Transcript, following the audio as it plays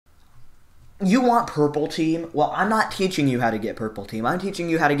You want purple team? Well, I'm not teaching you how to get purple team. I'm teaching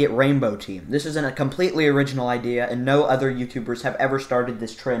you how to get rainbow team. This isn't a completely original idea, and no other YouTubers have ever started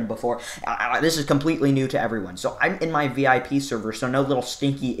this trend before. This is completely new to everyone. So I'm in my VIP server, so no little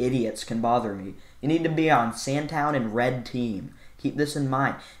stinky idiots can bother me. You need to be on Sandtown and red team. Keep this in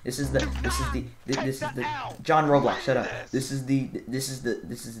mind. This is the John Roblox. Shut up. This is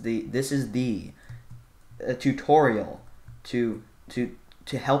the tutorial to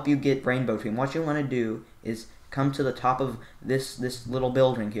help you get rainbow team. What you want to do is come to the top of this little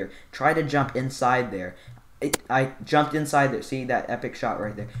building here. Try to jump inside there. I jumped inside there. See that epic shot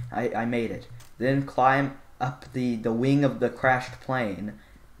right there? I made it. Then climb up the wing of the crashed plane.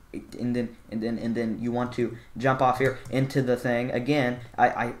 And then you want to jump off here into the thing again.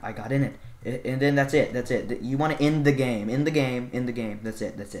 I got in it, and then that's it. You want to end the game. That's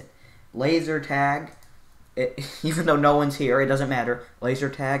it. Laser tag. Even though no one's here, it doesn't matter. Laser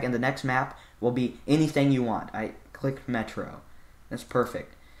tag, and the next map will be anything you want. I clicked Metro. That's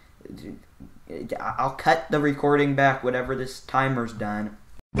perfect. I'll cut the recording back, whatever this timer's done.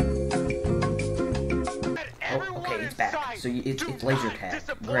 Oh, okay, it's back. So it's laser tag.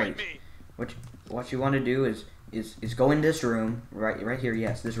 Great. What you want to do is go in this room right here.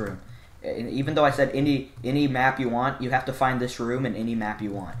 Yes, this room. And even though I said any map you want, you have to find this room in any map you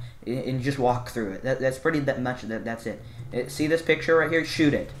want, and just walk through it. That's pretty much. That's it. See this picture right here?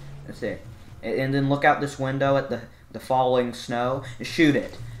 Shoot it. That's it. And then look out this window at the falling snow and shoot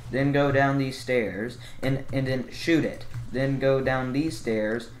it. Then go down these stairs and then shoot it. Then go down these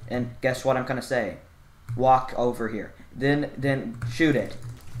stairs and guess what I'm gonna say? Walk over here. Then shoot it.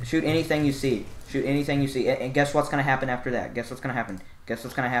 Shoot anything you see. Shoot anything you see. And guess what's gonna happen after that? Guess what's gonna happen? Guess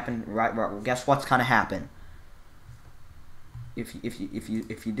what's gonna happen? Right. Guess what's gonna happen? If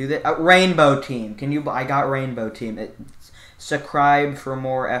you do that, rainbow team. Can you? I got rainbow team. Subscribe for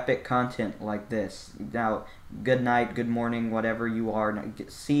more epic content like this. Now, good night, good morning, whatever you are.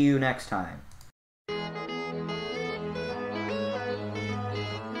 See you next time.